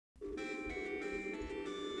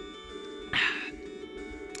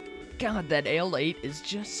God, that Ale-8 is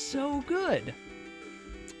just so good.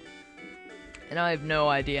 And I have no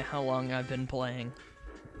idea how long I've been playing.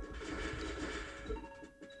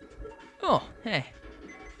 Oh, hey.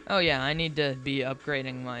 Oh yeah, I need to be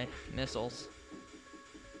upgrading my missiles.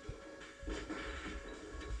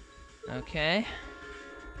 Okay.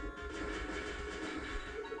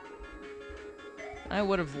 I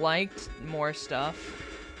would have liked more stuff.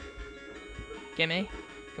 Gimme.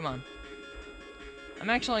 Come on. I'm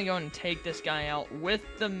actually going to take this guy out with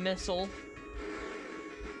the missile.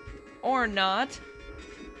 Or not.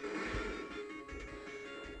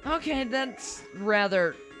 Okay, that's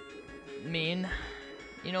rather mean.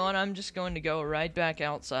 You know what, I'm just going to go right back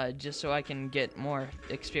outside just so I can get more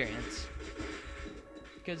experience.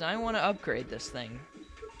 Because I want to upgrade this thing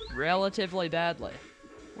relatively badly.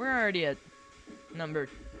 We're already at number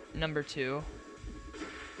 2.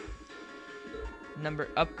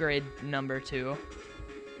 Upgrade number 2.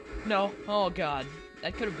 No, oh god,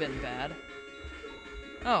 that could have been bad.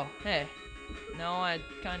 Oh, hey. No, I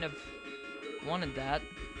kind of wanted that.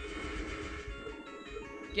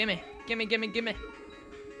 Gimme, gimme, gimme, gimme.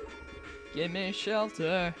 Gimme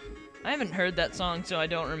shelter. I haven't heard that song, so I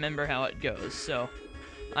don't remember how it goes, so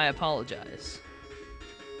I apologize.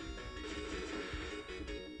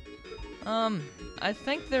 I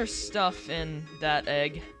think there's stuff in that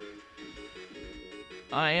egg.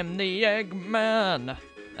 I am the Eggman.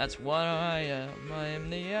 That's what I am. I am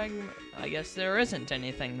the Eggman. I guess there isn't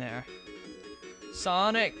anything there.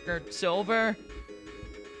 Sonic or Silver.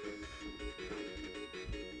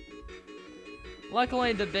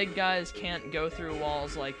 Luckily, the big guys can't go through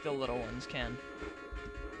walls like the little ones can.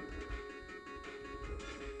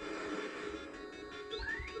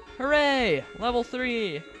 Hooray! Level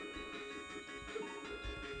 3!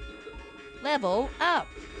 Level up!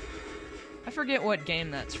 I forget what game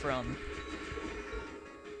that's from.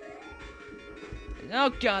 Oh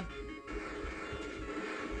god.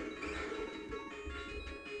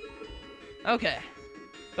 Okay.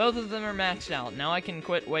 Both of them are maxed out. Now I can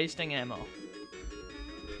quit wasting ammo.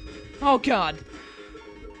 Oh god.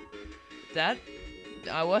 That...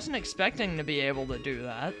 I wasn't expecting to be able to do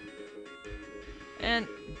that. And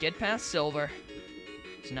get past Silver.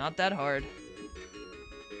 It's not that hard.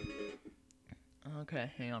 Okay,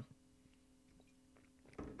 hang on.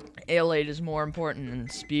 Ale-8 is more important in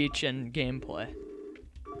speech and gameplay.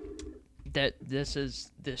 This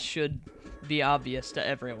should be obvious to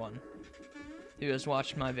everyone who has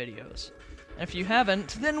watched my videos. And if you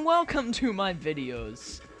haven't, then welcome to my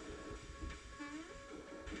videos.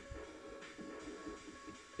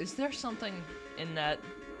 Is there something in that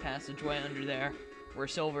passageway under there where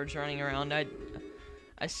Silver's running around?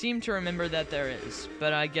 I seem to remember that there is,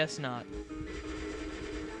 but I guess not.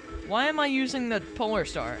 Why am I using the Polar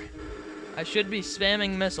Star? I should be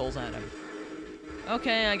spamming missiles at him.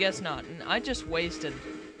 Okay, I guess not. And I just wasted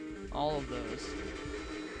all of those.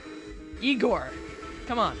 Igor!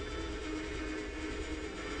 Come on.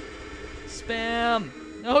 Spam!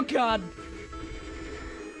 Oh god!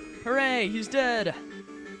 Hooray, he's dead!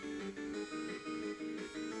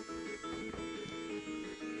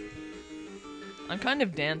 I'm kind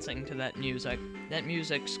of dancing to that music. That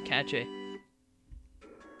music's catchy.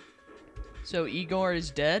 So Igor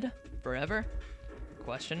is dead? Forever?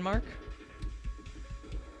 Question mark?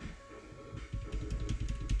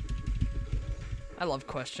 I love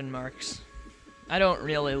question marks. I don't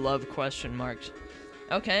really love question marks.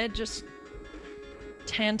 Okay, just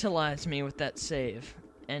tantalize me with that save.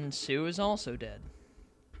 And Sue is also dead.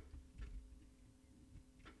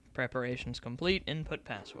 Preparations complete. Input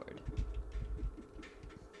password.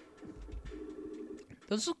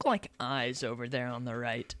 Those look like eyes over there on the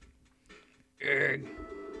right. Urgh.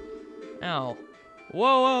 Ow.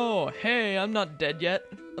 Whoa, whoa, hey, I'm not dead yet.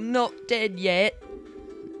 I'm not dead yet.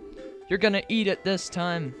 You're gonna eat it this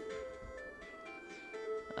time.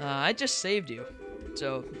 I just saved you.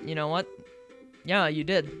 So, you know what? Yeah, you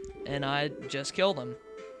did. And I just killed him.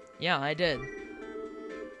 Yeah, I did.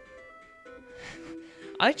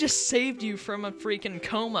 I just saved you from a freaking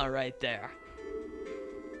coma right there.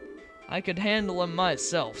 I could handle him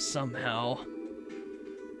myself somehow.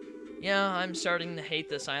 Yeah, I'm starting to hate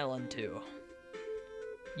this island too.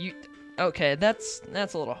 Okay, that's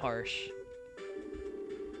a little harsh.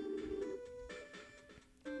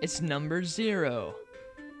 It's number 0.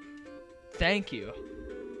 Thank you.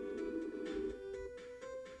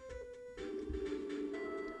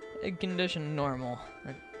 Egg condition normal.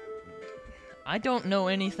 I don't know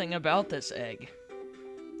anything about this egg.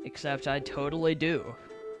 Except I totally do.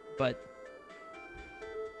 But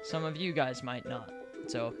some of you guys might not.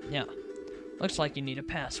 So, yeah. Looks like you need a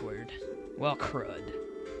password. Well, crud.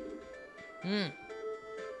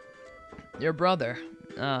 Your brother.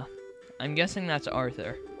 I'm guessing that's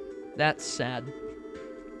Arthur. That's sad.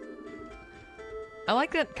 I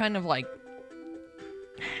like that kind of, like,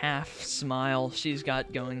 half smile she's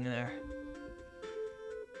got going there.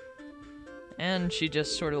 And she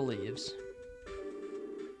just sort of leaves.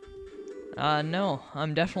 No,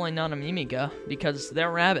 I'm definitely not a Mimiga, because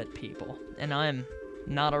they're rabbit people, and I'm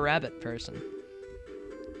not a rabbit person.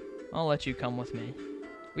 I'll let you come with me.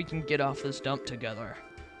 We can get off this dump together.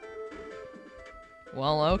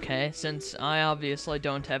 Well, okay, since I obviously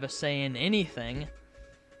don't have a say in anything,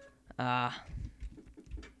 well,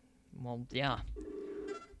 yeah.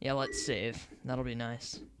 Yeah, let's save. That'll be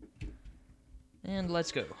nice. And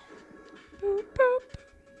let's go. Boop, boop.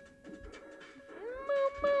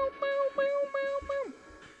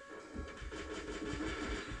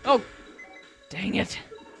 Oh! Dang it.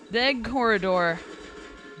 The egg corridor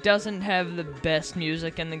doesn't have the best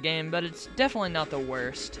music in the game, but it's definitely not the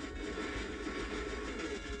worst.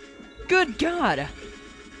 Good God!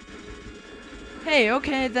 Hey,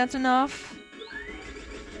 okay, that's enough.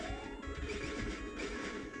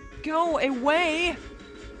 Go away!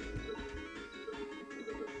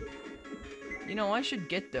 You know, I should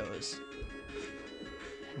get those.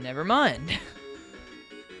 Never mind.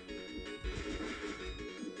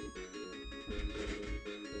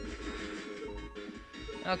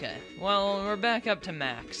 Okay, well, we're back up to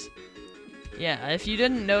max. Yeah, if you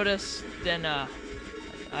didn't notice, then,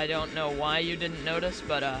 I don't know why you didn't notice,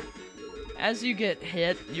 but, as you get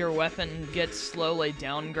hit, your weapon gets slowly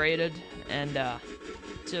downgraded, and,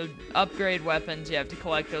 to upgrade weapons, you have to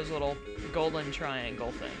collect those little golden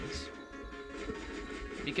triangle things.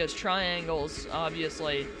 Because triangles,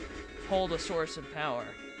 obviously, hold a source of power.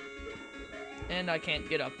 And I can't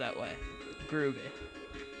get up that way. Groovy.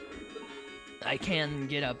 I can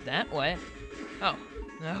get up that way. Oh,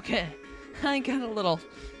 okay. I got a little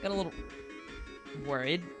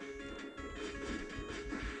worried.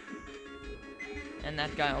 And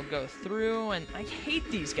that guy will go through, and I hate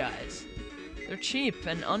these guys. They're cheap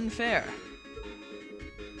and unfair.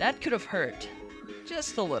 That could have hurt.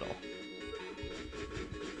 Just a little.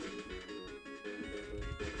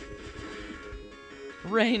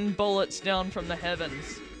 Rain bullets down from the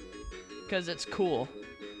heavens. Because it's cool.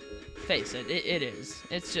 Face it, it is.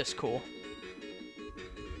 It's just cool.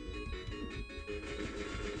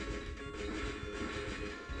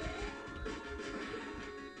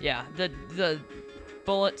 Yeah, the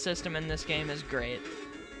bullet system in this game is great.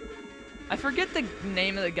 I forget the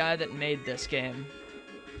name of the guy that made this game.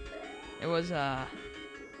 It was,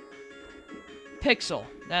 Pixel.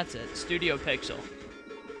 That's it. Studio Pixel.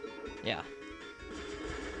 Yeah.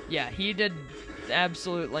 Yeah, he did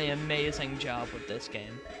absolutely amazing job with this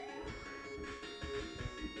game.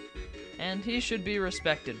 And he should be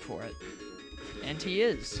respected for it. And he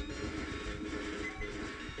is.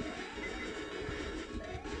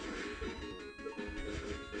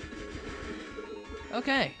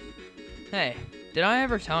 Okay. Hey, did I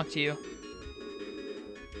ever talk to you?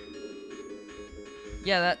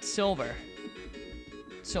 Yeah, that's Silver.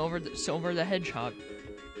 Silver the Hedgehog.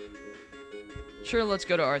 Sure, let's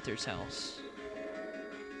go to Arthur's house.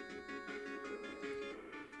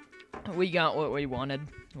 We got what we wanted,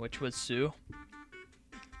 which was Sue.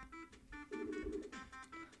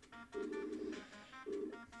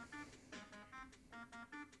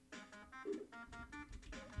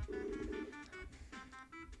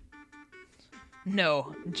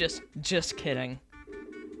 No, just kidding.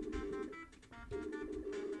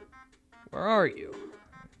 Where are you?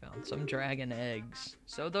 I found some dragon eggs.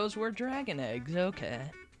 So those were dragon eggs, okay.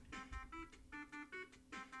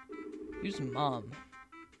 Who's mom?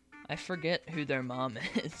 I forget who their mom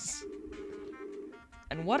is.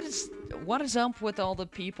 And what is up with all the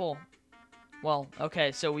people? Well,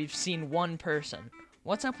 okay, so we've seen one person.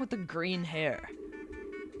 What's up with the green hair?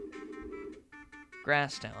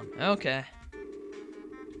 Grasstown, okay.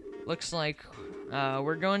 Looks like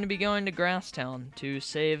we're going to be going to Grasstown to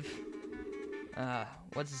save,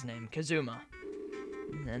 what's his name? Kazuma.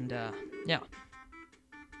 And, yeah.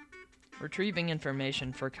 Retrieving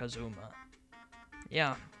information for Kazuma.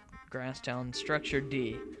 Yeah, Grasstown, Structure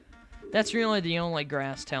D. That's really the only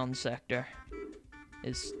Grasstown sector.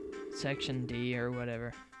 Is Section D or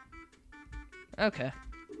whatever. Okay.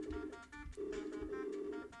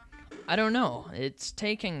 I don't know. It's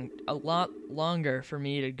taking a lot longer for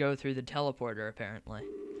me to go through the teleporter, apparently.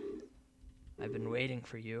 I've been waiting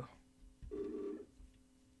for you.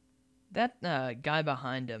 That guy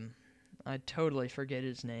behind him, I totally forget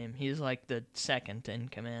his name. He's like the second in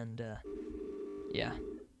command. Yeah.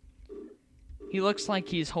 He looks like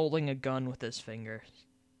he's holding a gun with his fingers.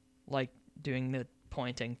 Like, doing the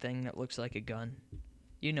pointing thing that looks like a gun.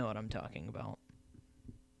 You know what I'm talking about.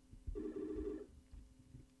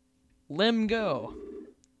 Limb go.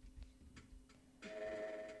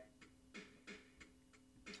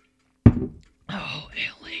 Oh,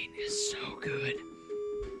 Elaine is so good.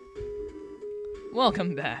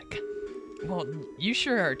 Welcome back. Well, you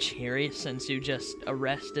sure are cheery since you just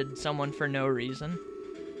arrested someone for no reason.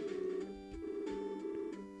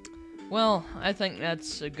 Well, I think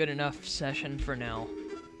that's a good enough session for now.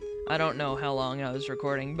 I don't know how long I was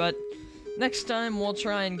recording, but next time we'll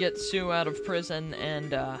try and get Sue out of prison,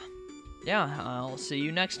 and yeah, I'll see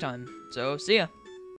you next time. So, see ya.